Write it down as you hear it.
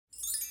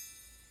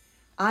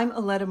I'm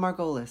Aletta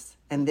Margolis,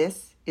 and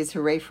this is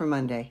Hooray for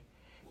Monday,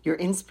 your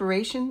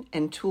inspiration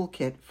and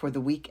toolkit for the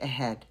week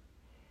ahead.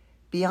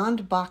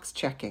 Beyond box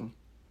checking,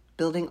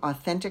 building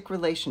authentic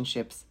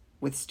relationships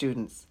with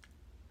students.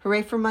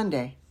 Hooray for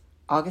Monday,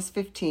 August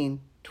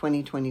 15,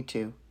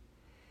 2022.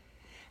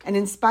 An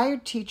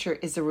inspired teacher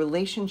is a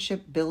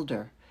relationship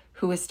builder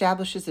who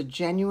establishes a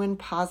genuine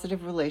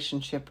positive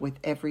relationship with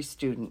every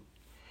student.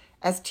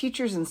 As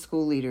teachers and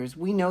school leaders,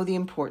 we know the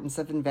importance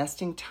of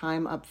investing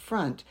time up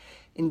front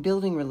in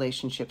building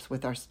relationships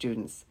with our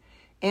students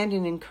and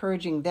in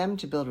encouraging them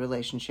to build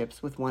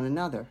relationships with one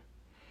another.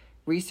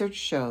 Research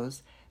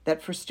shows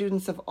that for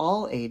students of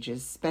all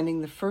ages, spending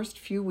the first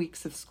few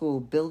weeks of school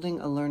building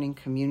a learning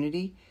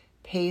community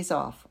pays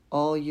off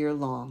all year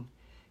long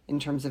in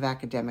terms of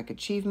academic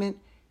achievement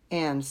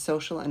and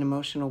social and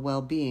emotional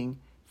well-being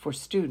for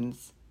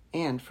students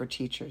and for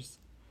teachers.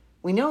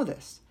 We know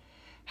this.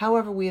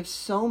 However, we have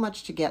so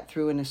much to get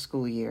through in a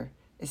school year,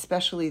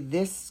 especially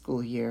this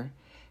school year,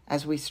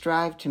 as we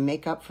strive to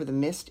make up for the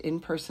missed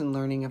in-person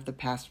learning of the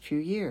past few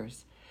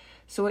years.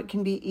 So it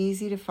can be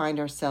easy to find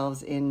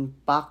ourselves in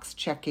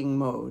box-checking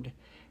mode,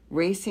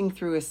 racing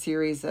through a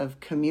series of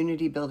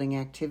community-building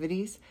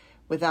activities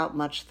without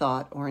much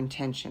thought or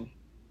intention.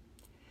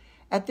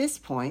 At this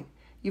point,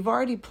 you've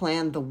already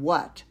planned the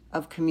what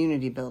of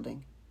community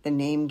building, the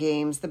name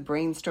games, the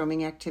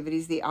brainstorming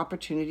activities, the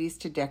opportunities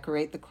to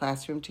decorate the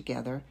classroom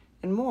together,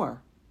 and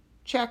more.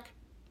 Check.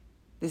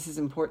 This is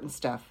important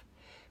stuff.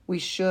 We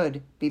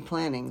should be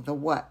planning the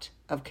what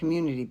of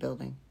community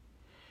building.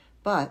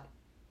 But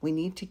we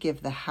need to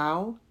give the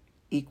how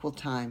equal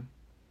time.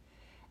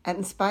 At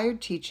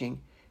Inspired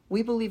Teaching,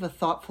 we believe a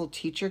thoughtful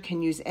teacher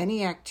can use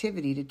any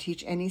activity to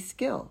teach any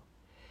skill.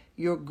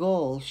 Your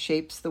goal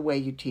shapes the way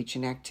you teach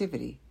an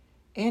activity,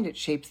 and it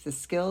shapes the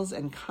skills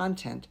and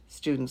content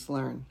students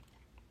learn.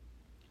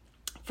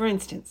 For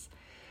instance,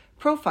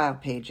 profile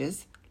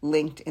pages,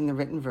 linked in the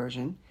written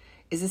version,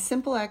 is a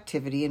simple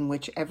activity in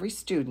which every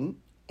student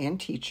and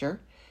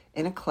teacher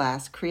in a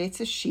class creates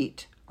a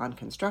sheet on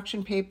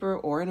construction paper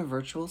or in a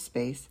virtual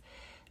space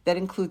that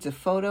includes a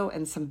photo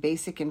and some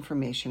basic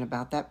information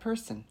about that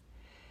person.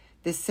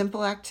 This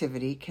simple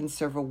activity can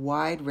serve a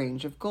wide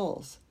range of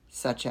goals,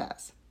 such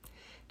as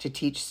to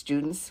teach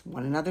students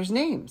one another's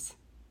names,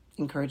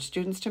 encourage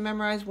students to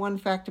memorize one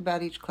fact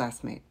about each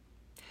classmate,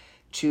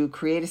 to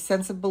create a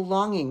sense of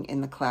belonging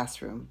in the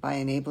classroom by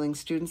enabling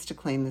students to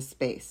claim the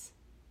space,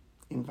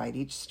 invite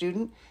each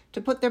student to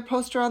put their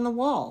poster on the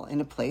wall in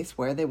a place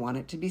where they want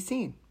it to be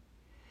seen,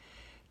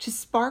 to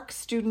spark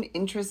student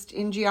interest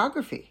in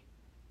geography,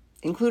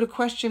 include a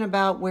question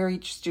about where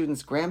each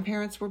student's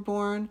grandparents were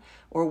born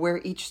or where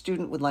each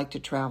student would like to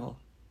travel,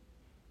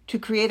 to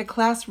create a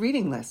class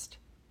reading list,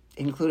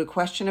 include a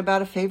question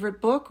about a favorite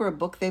book or a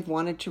book they've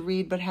wanted to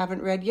read but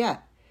haven't read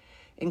yet.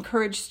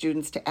 Encourage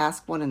students to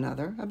ask one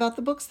another about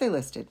the books they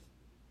listed.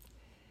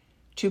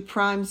 To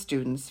prime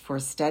students for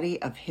a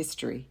study of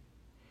history.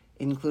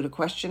 Include a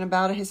question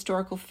about a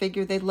historical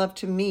figure they'd love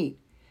to meet.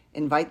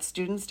 Invite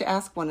students to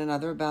ask one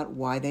another about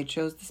why they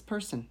chose this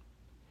person.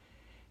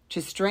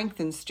 To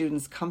strengthen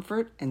students'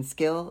 comfort and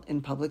skill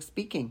in public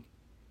speaking.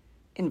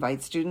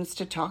 Invite students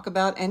to talk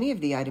about any of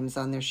the items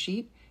on their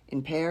sheet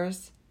in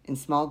pairs, in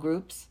small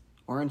groups,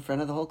 or in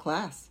front of the whole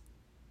class,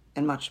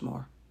 and much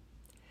more.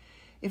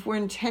 If we're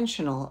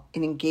intentional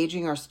in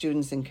engaging our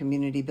students in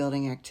community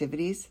building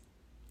activities,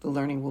 the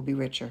learning will be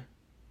richer.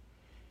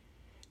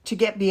 To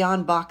get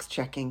beyond box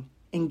checking,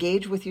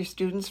 engage with your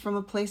students from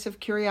a place of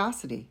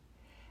curiosity.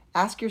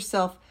 Ask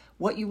yourself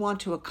what you want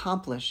to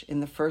accomplish in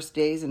the first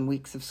days and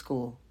weeks of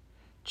school.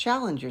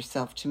 Challenge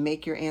yourself to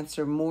make your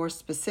answer more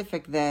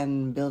specific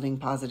than building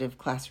positive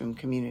classroom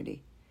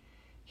community.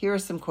 Here are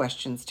some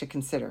questions to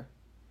consider.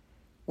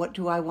 What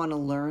do I want to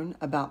learn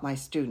about my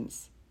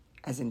students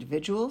as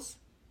individuals,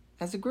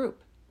 as a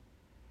group?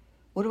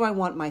 What do I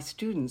want my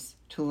students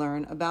to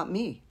learn about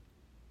me?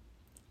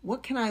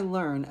 What can I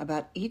learn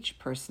about each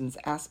person's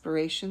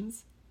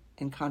aspirations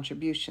and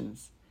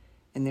contributions?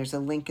 And there's a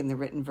link in the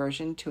written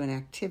version to an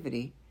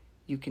activity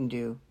you can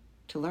do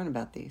to learn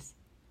about these.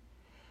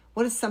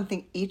 What is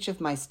something each of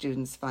my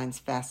students finds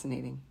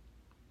fascinating?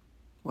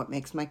 What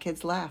makes my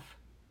kids laugh?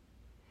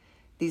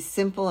 These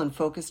simple and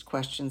focused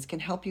questions can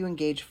help you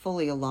engage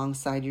fully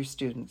alongside your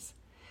students.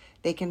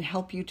 They can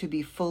help you to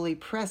be fully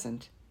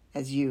present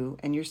as you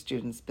and your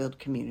students build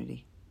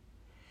community.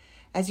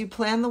 As you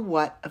plan the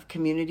what of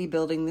community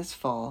building this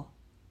fall,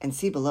 and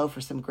see below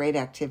for some great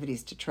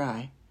activities to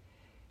try,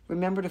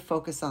 remember to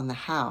focus on the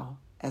how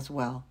as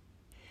well.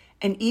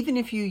 And even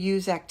if you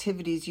use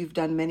activities you've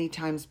done many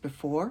times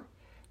before,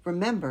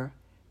 remember,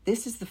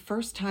 this is the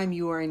first time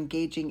you are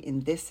engaging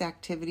in this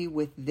activity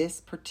with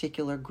this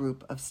particular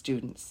group of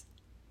students.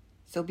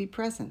 So be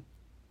present.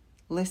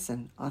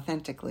 Listen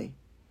authentically.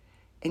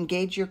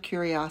 Engage your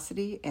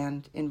curiosity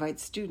and invite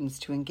students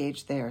to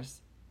engage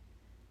theirs.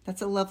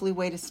 That's a lovely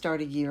way to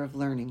start a year of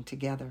learning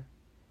together.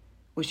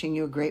 Wishing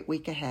you a great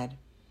week ahead.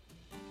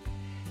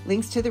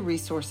 Links to the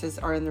resources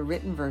are in the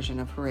written version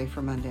of Hooray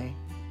for Monday,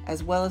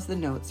 as well as the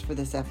notes for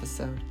this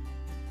episode.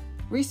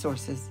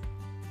 Resources,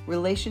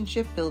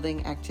 relationship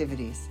building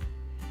activities.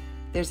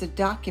 There's a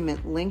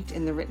document linked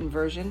in the written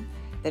version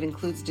that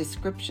includes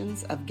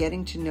descriptions of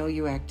getting to know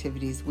you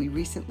activities we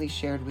recently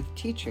shared with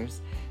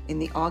teachers in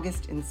the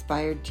August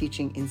Inspired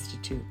Teaching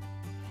Institute.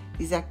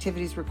 These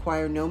activities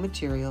require no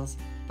materials,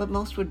 but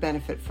most would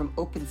benefit from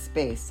open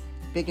space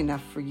big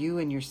enough for you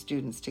and your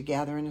students to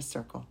gather in a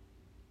circle.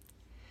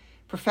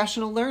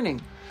 Professional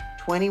learning,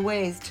 20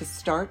 ways to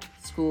start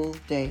school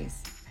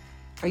days.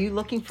 Are you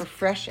looking for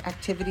fresh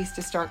activities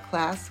to start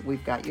class?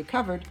 We've got you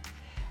covered.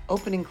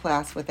 Opening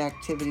class with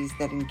activities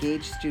that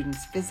engage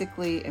students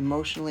physically,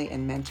 emotionally,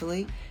 and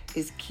mentally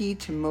is key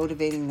to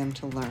motivating them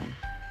to learn.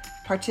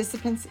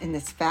 Participants in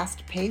this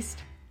fast-paced,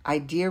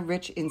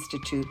 idea-rich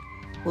institute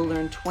will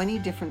learn 20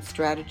 different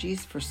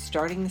strategies for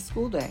starting the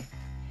school day.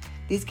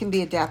 These can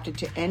be adapted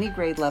to any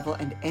grade level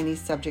and any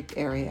subject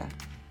area.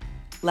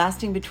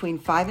 Lasting between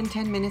 5 and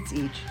 10 minutes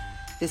each,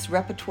 this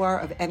repertoire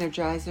of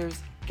energizers,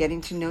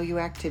 getting to know you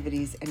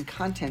activities, and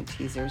content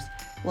teasers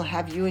will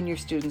have you and your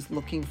students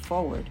looking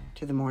forward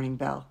to the morning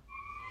bell.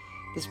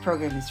 This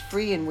program is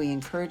free, and we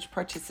encourage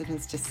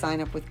participants to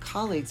sign up with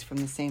colleagues from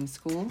the same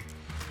school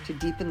to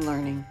deepen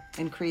learning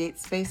and create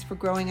space for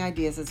growing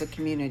ideas as a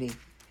community.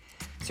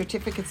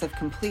 Certificates of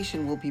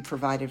completion will be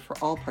provided for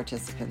all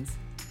participants.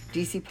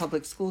 DC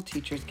Public School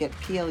teachers get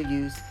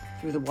PLUs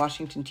through the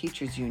Washington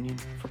Teachers Union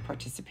for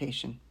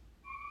participation.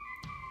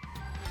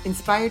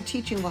 Inspired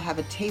Teaching will have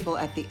a table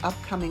at the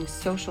upcoming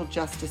Social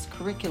Justice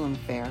Curriculum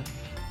Fair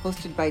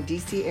hosted by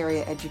DC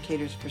Area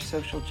Educators for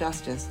Social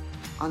Justice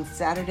on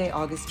Saturday,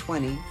 August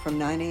 20 from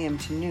 9 a.m.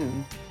 to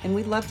noon, and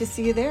we'd love to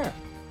see you there.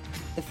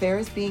 The fair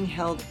is being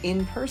held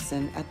in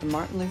person at the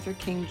Martin Luther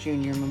King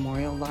Jr.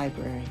 Memorial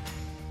Library,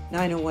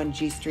 901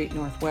 G Street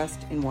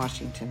Northwest in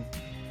Washington,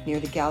 near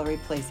the Gallery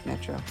Place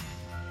Metro.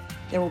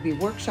 There will be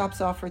workshops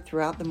offered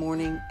throughout the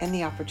morning and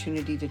the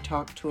opportunity to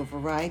talk to a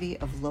variety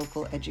of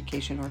local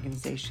education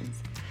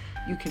organizations.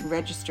 You can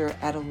register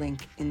at a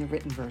link in the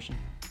written version.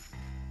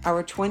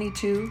 Our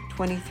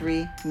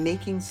 22-23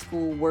 Making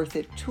School Worth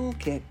It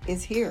Toolkit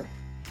is here.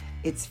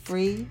 It's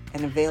free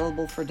and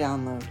available for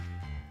download.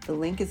 The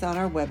link is on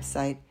our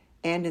website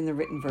and in the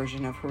written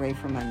version of Hooray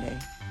for Monday,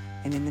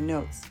 and in the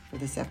notes for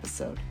this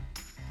episode.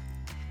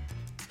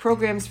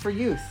 Programs for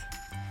youth.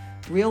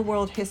 Real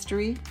World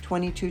History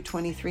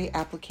 22-23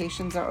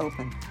 applications are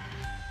open.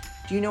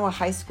 Do you know a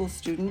high school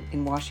student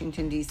in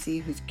Washington, D.C.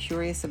 who's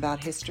curious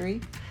about history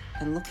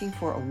and looking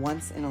for a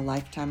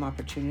once-in-a-lifetime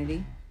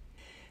opportunity?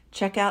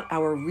 Check out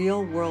our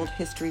Real World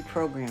History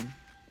program,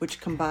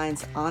 which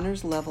combines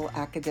honors-level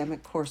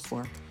academic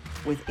coursework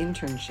with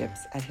internships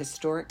at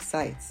historic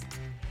sites.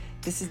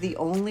 This is the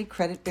only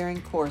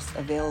credit-bearing course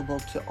available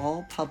to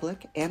all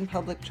public and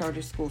public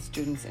charter school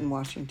students in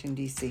Washington,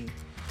 D.C.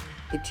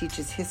 It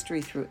teaches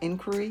history through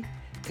inquiry,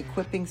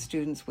 equipping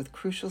students with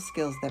crucial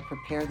skills that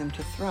prepare them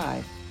to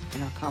thrive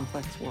in our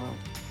complex world.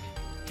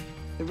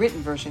 The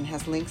written version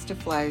has links to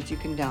flyers you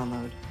can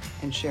download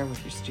and share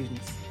with your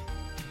students.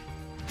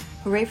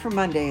 Hooray for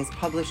Monday is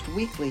published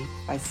weekly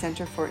by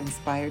Center for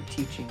Inspired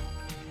Teaching,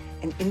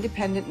 an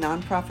independent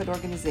nonprofit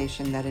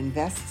organization that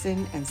invests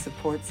in and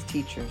supports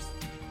teachers.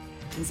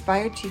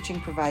 Inspired Teaching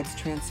provides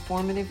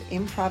transformative,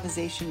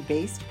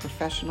 improvisation-based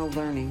professional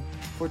learning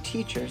for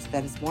teachers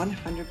that is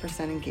 100%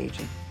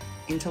 engaging,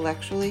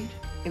 intellectually,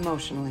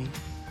 emotionally,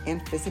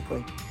 and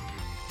physically.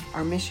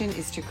 Our mission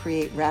is to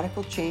create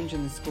radical change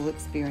in the school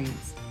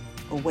experience,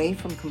 away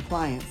from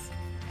compliance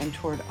and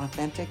toward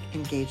authentic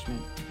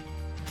engagement.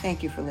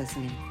 Thank you for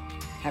listening.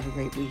 Have a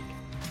great week.